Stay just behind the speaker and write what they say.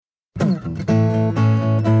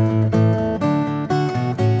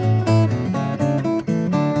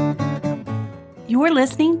You're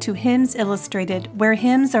listening to Hymns Illustrated, where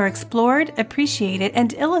hymns are explored, appreciated,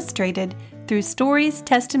 and illustrated through stories,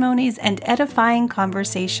 testimonies, and edifying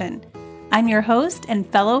conversation. I'm your host and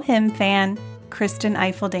fellow hymn fan, Kristen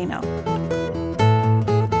Eiffeldano.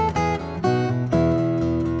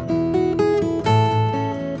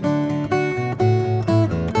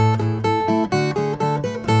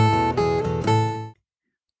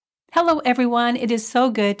 Hello, everyone. It is so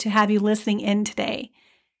good to have you listening in today.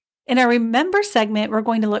 In our Remember segment, we're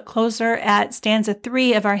going to look closer at stanza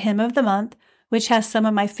 3 of our Hymn of the Month, which has some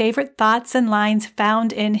of my favorite thoughts and lines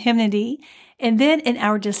found in hymnody. And then in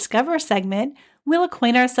our Discover segment, we'll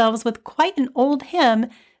acquaint ourselves with quite an old hymn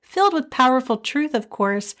filled with powerful truth, of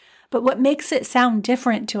course, but what makes it sound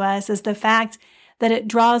different to us is the fact that it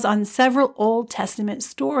draws on several Old Testament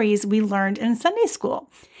stories we learned in Sunday school.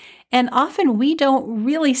 And often we don't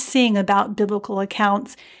really sing about biblical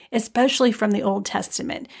accounts, especially from the Old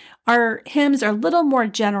Testament. Our hymns are a little more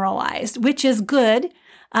generalized, which is good,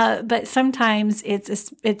 but sometimes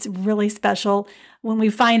it's really special when we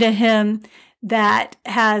find a hymn that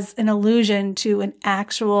has an allusion to an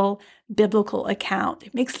actual biblical account.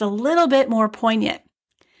 It makes it a little bit more poignant.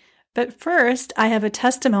 But first, I have a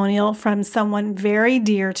testimonial from someone very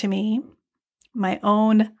dear to me, my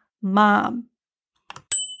own mom.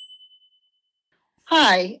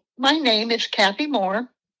 Hi, my name is Kathy Moore,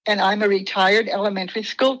 and I'm a retired elementary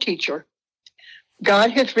school teacher.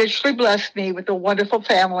 God has richly blessed me with a wonderful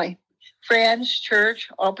family, friends, church,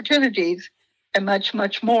 opportunities, and much,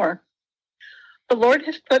 much more. The Lord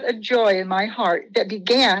has put a joy in my heart that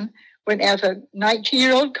began when, as a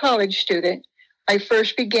 19-year-old college student, I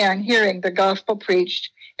first began hearing the gospel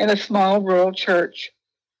preached in a small rural church.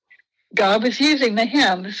 God was using the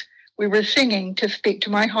hymns we were singing to speak to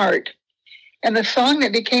my heart. And the song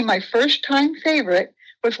that became my first-time favorite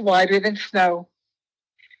was Whiter Than Snow.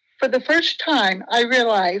 For the first time, I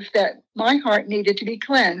realized that my heart needed to be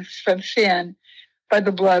cleansed from sin by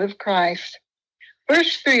the blood of Christ.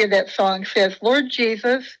 Verse 3 of that song says, Lord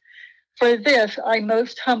Jesus, for this I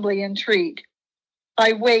most humbly entreat.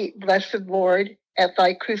 I wait, blessed Lord, at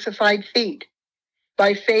thy crucified feet.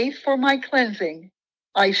 By faith for my cleansing,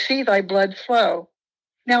 I see thy blood flow.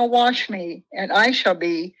 Now wash me, and I shall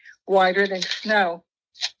be whiter than snow.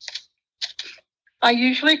 I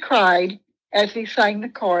usually cried as he sang the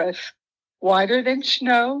chorus, whiter than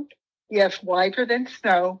snow, yes, whiter than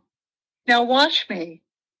snow. Now wash me,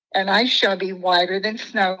 and I shall be whiter than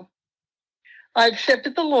snow. I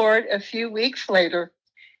accepted the Lord a few weeks later.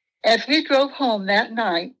 As we drove home that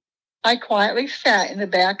night, I quietly sat in the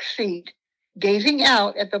back seat, gazing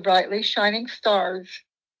out at the brightly shining stars.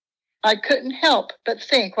 I couldn't help but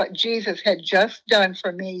think what Jesus had just done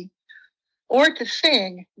for me, or to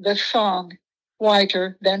sing the song,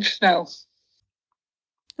 Whiter Than Snow.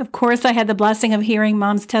 Of course, I had the blessing of hearing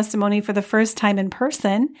Mom's testimony for the first time in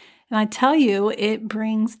person, and I tell you, it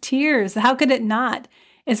brings tears. How could it not?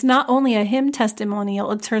 It's not only a hymn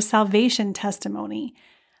testimonial, it's her salvation testimony.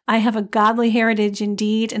 I have a godly heritage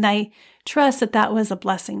indeed, and I trust that that was a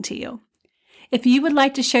blessing to you. If you would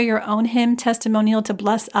like to share your own hymn testimonial to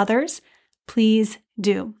bless others, please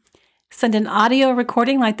do. Send an audio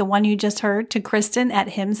recording like the one you just heard to Kristen at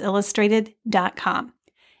hymnsillustrated.com.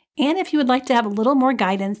 And if you would like to have a little more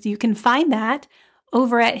guidance, you can find that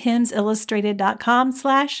over at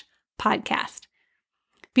hymnsillustrated.com/podcast.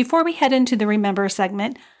 Before we head into the Remember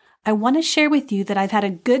segment, I want to share with you that I've had a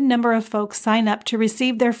good number of folks sign up to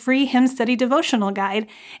receive their free hymn study devotional guide,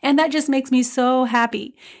 and that just makes me so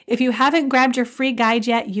happy. If you haven't grabbed your free guide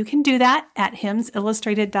yet, you can do that at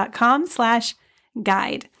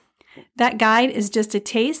hymnsillustrated.com/guide. That guide is just a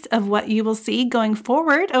taste of what you will see going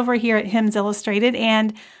forward over here at Hymns Illustrated,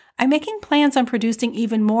 and I'm making plans on producing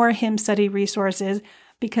even more hymn study resources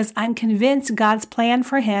because I'm convinced God's plan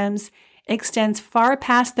for hymns extends far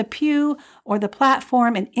past the pew or the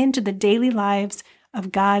platform and into the daily lives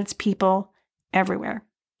of God's people everywhere.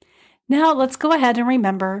 Now let's go ahead and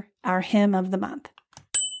remember our Hymn of the Month.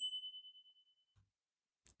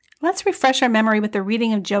 Let's refresh our memory with the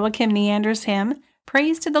reading of Joachim Neander's hymn,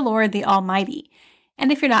 Praise to the Lord the Almighty.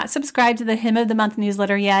 And if you're not subscribed to the Hymn of the Month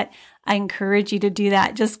newsletter yet, I encourage you to do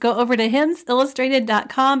that. Just go over to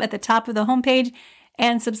hymnsillustrated.com at the top of the homepage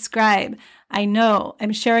and subscribe. I know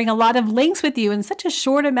I'm sharing a lot of links with you in such a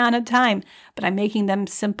short amount of time, but I'm making them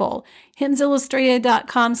simple.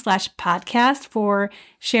 hymnsillustrated.com/podcast for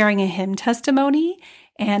sharing a hymn testimony,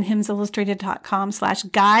 and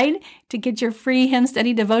hymnsillustrated.com/guide to get your free hymn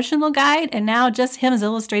study devotional guide. And now just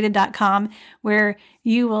hymnsillustrated.com, where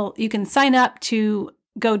you can sign up to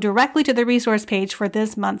go directly to the resource page for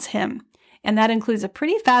this month's hymn. And that includes a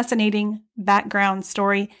pretty fascinating background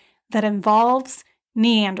story that involves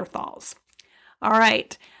Neanderthals. All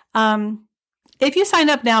right. If you sign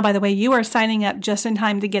up now, by the way, you are signing up just in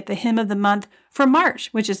time to get the hymn of the month for March,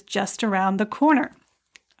 which is just around the corner.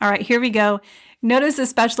 All right, here we go. Notice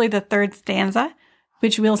especially the third stanza,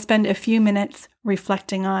 which we'll spend a few minutes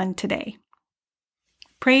reflecting on today.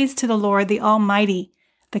 Praise to the Lord, the Almighty,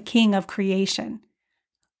 the King of creation.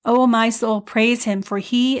 O my soul, praise him, for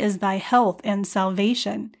he is thy health and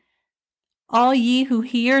salvation. All ye who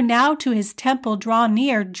hear, now to his temple draw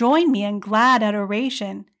near, join me in glad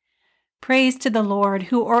adoration. Praise to the Lord,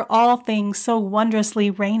 who o'er all things so wondrously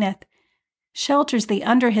reigneth, shelters thee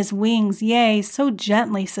under his wings, yea, so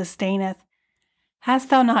gently sustaineth. Hast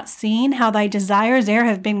thou not seen how thy desires e'er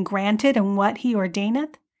have been granted, and what he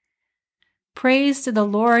ordaineth? Praise to the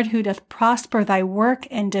Lord, who doth prosper thy work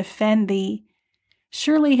and defend thee.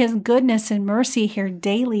 Surely his goodness and mercy here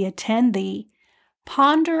daily attend thee.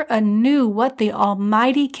 Ponder anew what the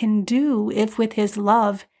Almighty can do, if with his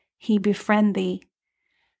love he befriend thee.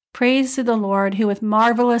 Praise to the Lord, who with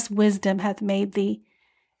marvelous wisdom hath made thee,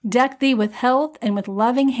 decked thee with health, and with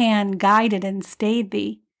loving hand guided and stayed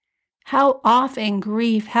thee. How oft in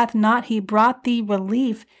grief hath not he brought thee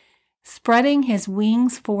relief, spreading his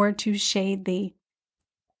wings forward to shade thee.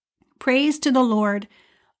 Praise to the Lord.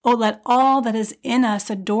 O let all that is in us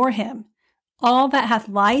adore him. All that hath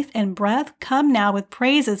life and breath, come now with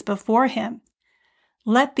praises before him.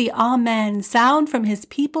 Let the Amen sound from his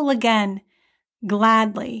people again,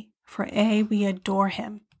 gladly, for aye we adore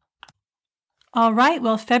him. All right,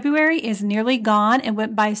 well, February is nearly gone and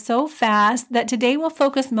went by so fast that today we'll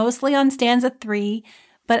focus mostly on stanza 3,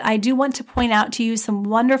 but I do want to point out to you some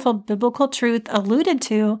wonderful biblical truth alluded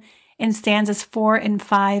to in stanzas 4 and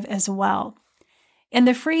 5 as well. In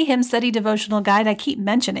the free hymn study devotional guide I keep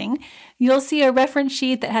mentioning, you'll see a reference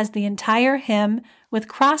sheet that has the entire hymn with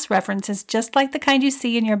cross-references just like the kind you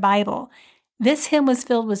see in your Bible. This hymn was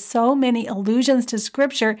filled with so many allusions to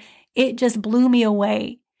Scripture, it just blew me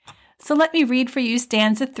away. So let me read for you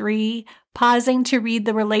stanza 3, pausing to read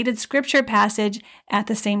the related Scripture passage at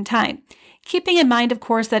the same time. Keeping in mind, of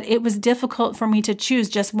course, that it was difficult for me to choose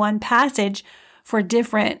just one passage for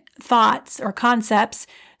different thoughts or concepts,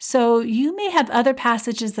 so you may have other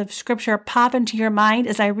passages of Scripture pop into your mind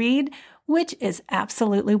as I read, which is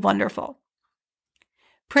absolutely wonderful.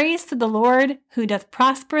 Praise to the Lord, who doth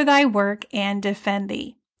prosper thy work and defend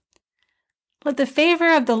thee. Let the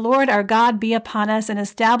favor of the Lord our God be upon us, and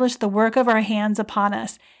establish the work of our hands upon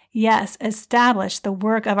us. Yes, establish the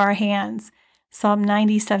work of our hands. Psalm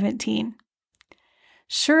 90:17.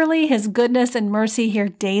 Surely his goodness and mercy here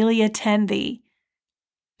daily attend thee.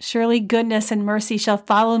 Surely goodness and mercy shall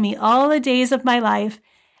follow me all the days of my life,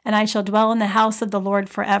 and I shall dwell in the house of the Lord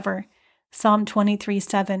forever. Psalm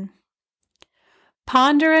 23:7.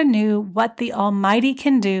 Ponder anew what the Almighty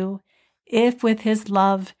can do, if with his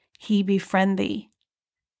love he befriend thee.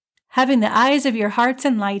 Having the eyes of your hearts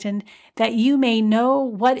enlightened, that you may know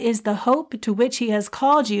what is the hope to which he has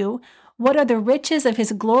called you, what are the riches of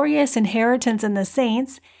his glorious inheritance in the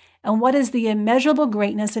saints, and what is the immeasurable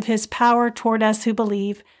greatness of his power toward us who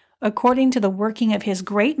believe, according to the working of his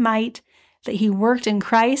great might, that he worked in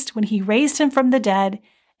Christ when he raised him from the dead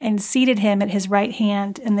and seated him at his right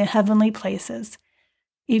hand in the heavenly places.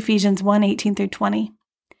 Ephesians 1:18-20.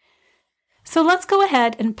 So let's go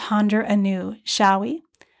ahead and ponder anew, shall we?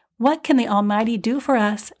 What can the Almighty do for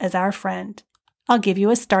us as our friend? I'll give you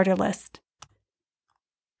a starter list.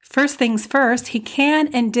 First things first, he can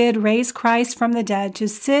and did raise Christ from the dead to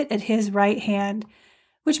sit at his right hand,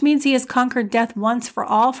 which means he has conquered death once for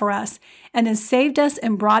all for us and has saved us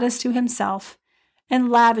and brought us to himself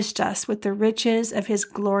and lavished us with the riches of his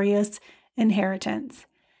glorious inheritance.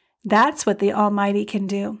 That's what the Almighty can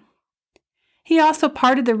do. He also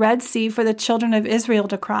parted the Red Sea for the children of Israel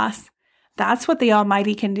to cross. That's what the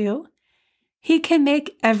Almighty can do. He can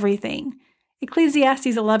make everything.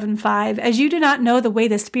 Ecclesiastes 11:5, as you do not know the way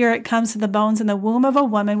the Spirit comes to the bones in the womb of a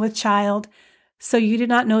woman with child, so you do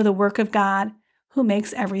not know the work of God, who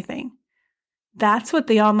makes everything. That's what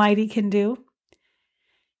the Almighty can do.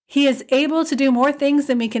 He is able to do more things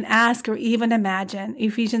than we can ask or even imagine.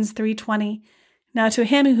 Ephesians 3:20. Now to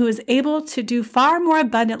him who is able to do far more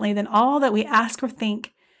abundantly than all that we ask or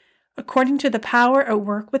think, according to the power at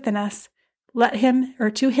work within us,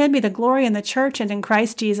 to him be the glory in the church and in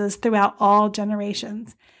Christ Jesus throughout all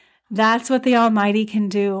generations. That's what the Almighty can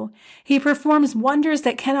do. He performs wonders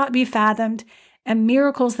that cannot be fathomed and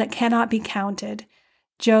miracles that cannot be counted.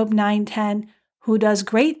 Job 9:10, who does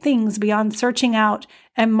great things beyond searching out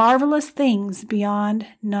and marvelous things beyond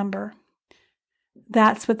number.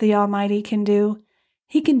 That's what the Almighty can do.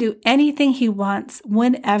 He can do anything He wants,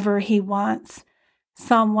 whenever He wants.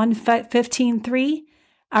 Psalm 115:3,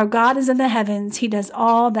 our God is in the heavens. He does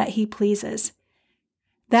all that He pleases.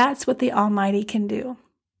 That's what the Almighty can do.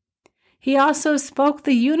 He also spoke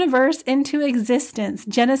the universe into existence.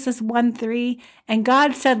 Genesis 1:3, and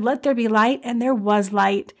God said, "Let there be light," and there was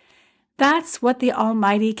light. That's what the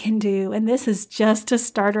Almighty can do, and this is just a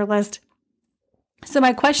starter list. So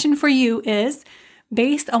my question for you is,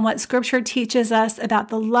 based on what Scripture teaches us about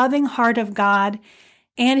the loving heart of God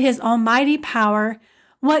and His almighty power,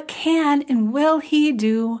 what can and will He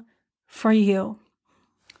do for you?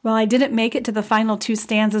 Well, I didn't make it to the final 2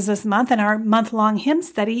 stanzas this month in our month-long hymn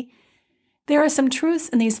study. There are some truths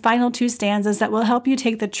in these final 2 stanzas that will help you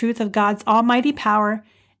take the truth of God's almighty power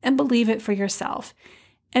and believe it for yourself.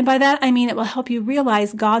 And by that, I mean it will help you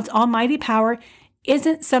realize God's almighty power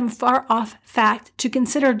isn't some far-off fact to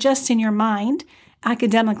consider just in your mind.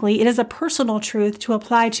 Academically, it is a personal truth to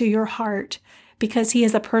apply to your heart because He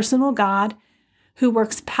is a personal God who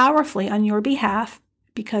works powerfully on your behalf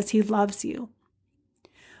because He loves you.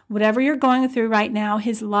 Whatever you're going through right now,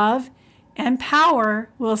 His love and power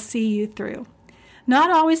will see you through.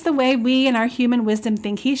 Not always the way we in our human wisdom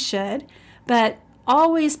think He should, but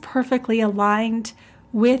always perfectly aligned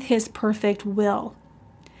with His perfect will.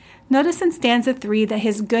 Notice in stanza 3 that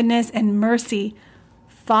His goodness and mercy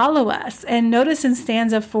follow us. And notice in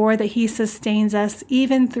stanza 4 that He sustains us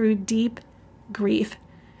even through deep grief.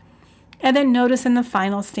 And then notice in the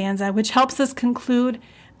final stanza, which helps us conclude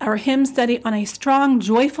our hymn study on a strong,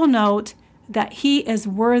 joyful note, that He is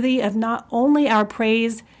worthy of not only our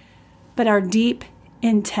praise, but our deep,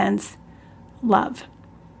 intense love.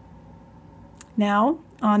 Now,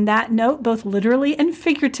 on that note, both literally and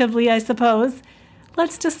figuratively, I suppose,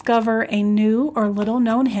 let's discover a new or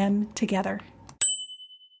little-known hymn together.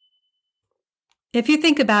 If you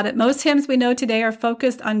think about it, most hymns we know today are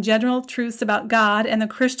focused on general truths about God and the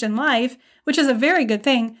Christian life, which is a very good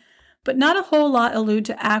thing, but not a whole lot allude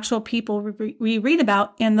to actual people we read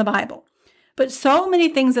about in the Bible. But so many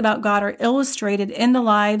things about God are illustrated in the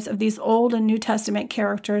lives of these Old and New Testament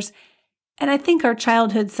characters, and I think our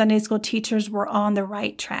childhood Sunday school teachers were on the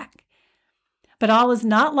right track. But all is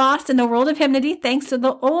not lost in the world of hymnody thanks to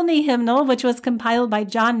the Olney hymnal, which was compiled by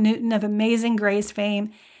John Newton of Amazing Grace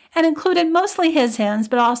fame, and included mostly his hymns,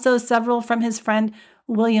 but also several from his friend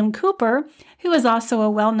William Cowper, who is also a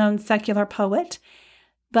well-known secular poet,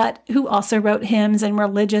 but who also wrote hymns and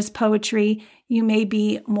religious poetry. You may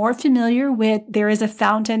be more familiar with There is a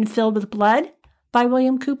Fountain Filled with Blood by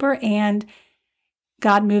William Cowper and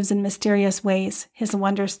God Moves in Mysterious Ways, His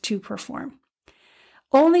Wonders to Perform.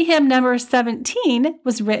 Olney hymn number 17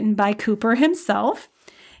 was written by Cowper himself.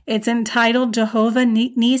 It's entitled Jehovah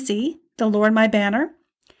Nissi, the Lord my banner,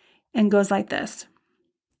 and goes like this.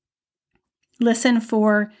 Listen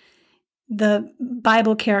for the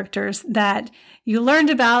Bible characters that you learned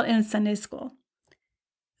about in Sunday school.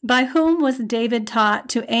 By whom was David taught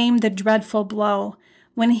to aim the dreadful blow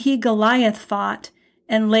when he Goliath fought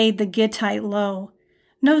and laid the Gittite low?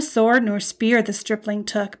 No sword nor spear the stripling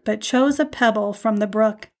took, but chose a pebble from the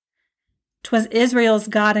brook. 'Twas Israel's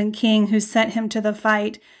God and King who sent him to the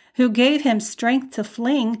fight, who gave him strength to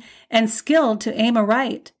fling and skill to aim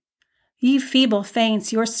aright. Ye feeble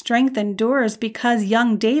faints, your strength endures because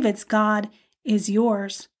young David's God is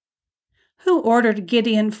yours. Who ordered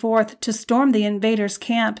Gideon forth to storm the invader's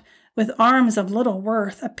camp with arms of little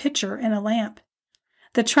worth, a pitcher and a lamp?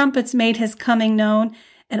 The trumpets made his coming known,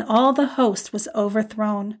 and all the host was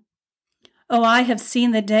overthrown. Oh, I have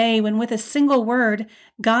seen the day when with a single word,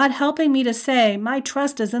 God helping me to say, my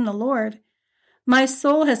trust is in the Lord. My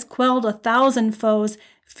soul has quelled 1,000 foes,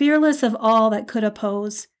 fearless of all that could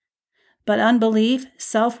oppose. But unbelief,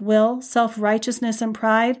 self-will, self-righteousness, and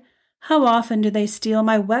pride, how often do they steal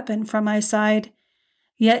my weapon from my side?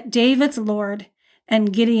 Yet David's Lord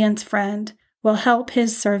and Gideon's friend will help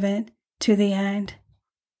his servant to the end.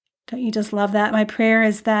 Don't you just love that? My prayer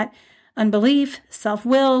is that unbelief,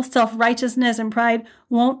 self-will, self-righteousness, and pride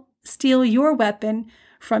won't steal your weapon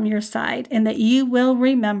from your side, and that you will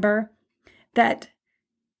remember that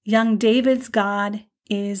young David's God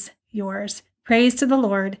is yours. Praise to the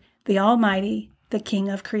Lord, the Almighty, the King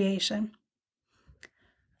of creation.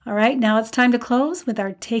 All right, now it's time to close with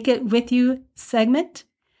our Take It With You segment.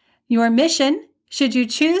 Your mission, should you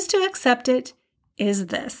choose to accept it, is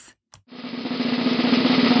this.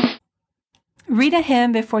 Read a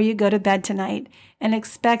hymn before you go to bed tonight and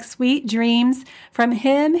expect sweet dreams from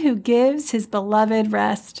Him who gives His beloved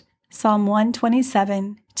rest. Psalm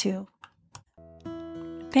 127:2.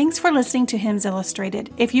 Thanks for listening to Hymns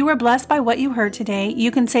Illustrated. If you were blessed by what you heard today,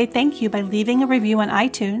 you can say thank you by leaving a review on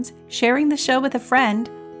iTunes, sharing the show with a friend,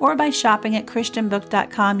 or by shopping at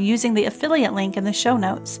christianbook.com using the affiliate link in the show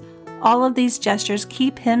notes. All of these gestures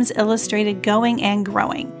keep Hymns Illustrated going and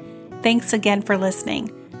growing. Thanks again for listening.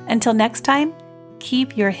 Until next time,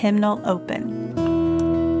 keep your hymnal open.